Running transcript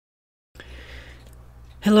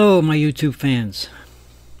Hello, my YouTube fans.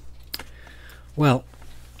 Well,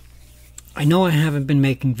 I know I haven't been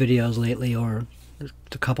making videos lately, or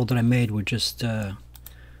the couple that I made were just,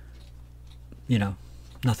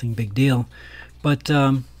 nothing big deal. But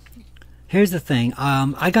here's the thing.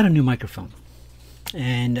 I got a new microphone,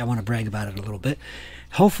 and I want to brag about it a little bit.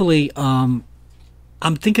 Hopefully, I'm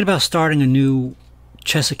thinking about starting a new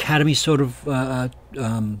Chess Academy sort of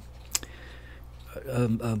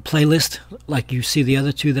playlist, like you see the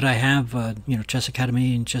other two that I have, Chess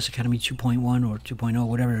Academy and Chess Academy 2.1 or 2.0,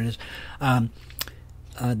 whatever it is.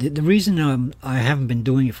 The reason I haven't been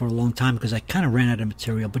doing it for a long time because I kind of ran out of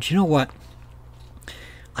material. But you know what?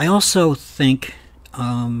 I also think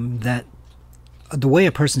that the way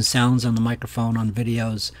a person sounds on the microphone on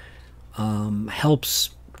videos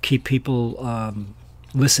helps keep people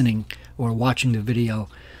listening or watching the video.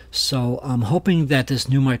 So I'm hoping that this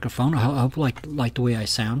new microphone, I hope like the way I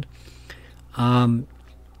sound, and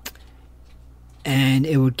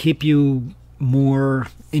it would keep you more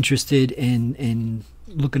interested in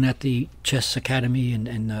looking at the Chess Academy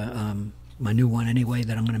and my new one anyway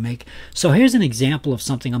that I'm going to make. So here's an example of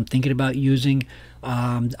something I'm thinking about using.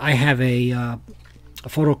 I have a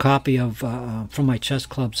photocopy of from my chess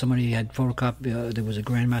club. Somebody had photocopied. There was a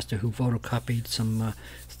grandmaster who photocopied some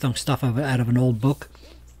stuff out of an old book.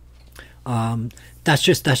 That's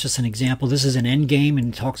just an example. This is an end game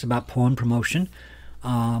and it talks about pawn promotion.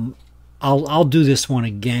 I'll do this one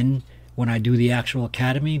again when I do the actual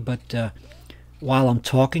academy, but while I'm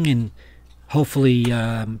talking, and hopefully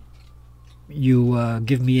you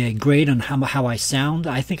give me a grade on how I sound.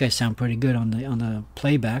 I think I sound pretty good on the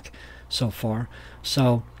playback so far.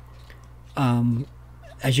 So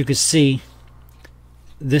as you can see,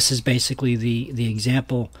 this is basically the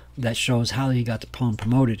example that shows how he got the pawn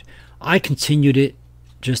promoted. I continued it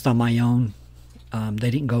just on my own. They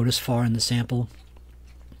didn't go this far in the sample,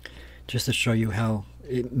 just to show you how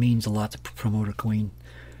it means a lot to promote a queen.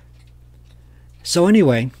 So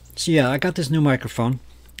anyway, yeah, I got this new microphone.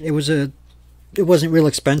 It wasn't real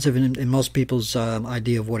expensive in most people's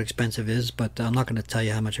idea of what expensive is, but I'm not going to tell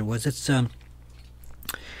you how much it was. It's I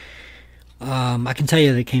can tell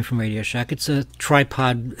you that it came from Radio Shack. It's a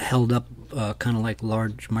tripod held up, kind of like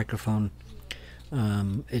large microphone.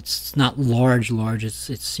 It's not large.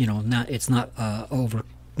 It's not over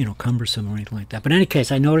cumbersome or anything like that. But in any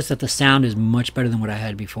case, I noticed that the sound is much better than what I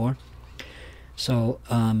had before. So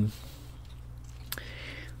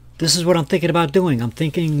this is what I'm thinking about doing. I'm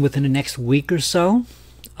thinking within the next week or so,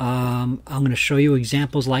 I'm going to show you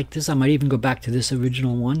examples like this. I might even go back to this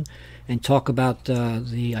original one and talk about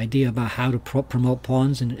the idea about how to promote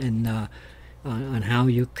pawns and on how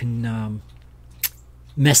you can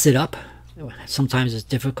mess it up. Sometimes it's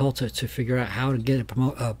difficult to figure out how to get a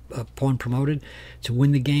pawn promoted to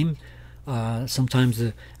win the game. Sometimes,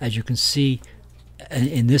 as you can see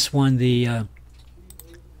in this one, the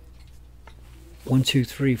 1, 2,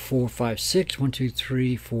 3, 4, 5, 6, 1, 2,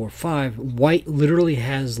 3, 4, 5. White literally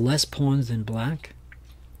has less pawns than black,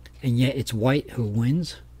 and yet it's white who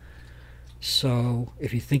wins. So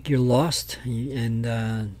if you think you're lost and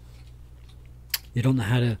you don't know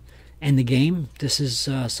how to end the game, this is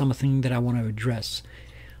something that I want to address.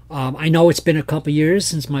 I know it's been a couple years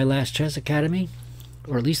since my last Chess Academy,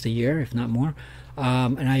 or at least a year, if not more,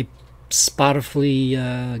 and I sporadically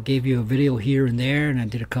gave you a video here and there, and I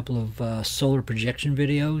did a couple of solar projection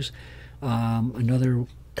videos. Another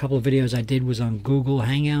couple of videos I did was on Google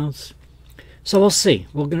Hangouts. So we'll see.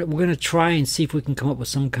 We're gonna try and see if we can come up with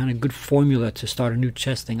some kind of good formula to start a new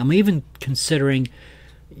chess thing. I'm even considering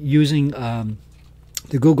using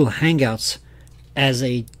the Google Hangouts as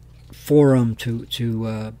a forum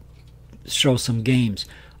to show some games.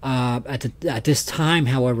 At this time,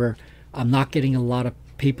 however, I'm not getting a lot of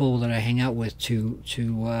people that I hang out with to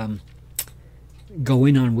go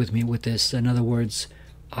in on with me with this. In other words,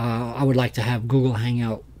 I would like to have Google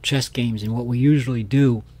Hangout chess games, and what we usually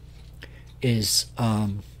do is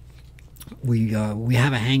we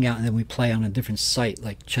have a hangout and then we play on a different site,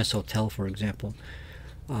 like Chess Hotel, for example.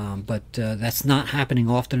 But that's not happening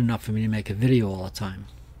often enough for me to make a video all the time.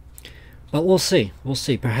 But we'll see. We'll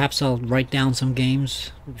see. Perhaps I'll write down some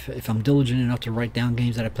games if I'm diligent enough to write down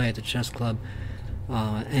games that I play at the chess club.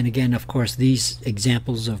 And again, of course, these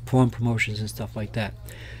examples of pawn promotions and stuff like that.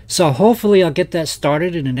 So hopefully I'll get that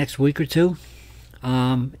started in the next week or two.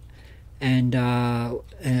 And I'll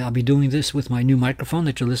be doing this with my new microphone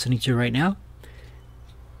that you're listening to right now.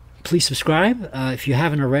 Please subscribe if you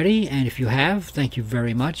haven't already, and if you have, thank you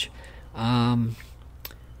very much.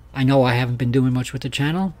 I know I haven't been doing much with the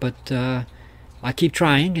channel, but I keep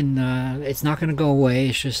trying, and it's not going to go away.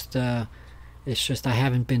 It's just It's just I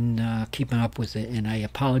haven't been keeping up with it, and I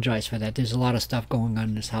apologize for that. There's a lot of stuff going on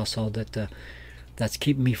in this household that's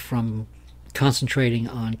keeping me from concentrating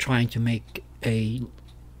on trying to make a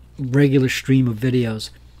regular stream of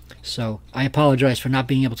videos. So I apologize for not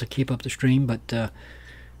being able to keep up the stream, but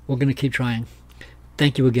we're going to keep trying.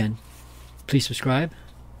 Thank you again. Please subscribe.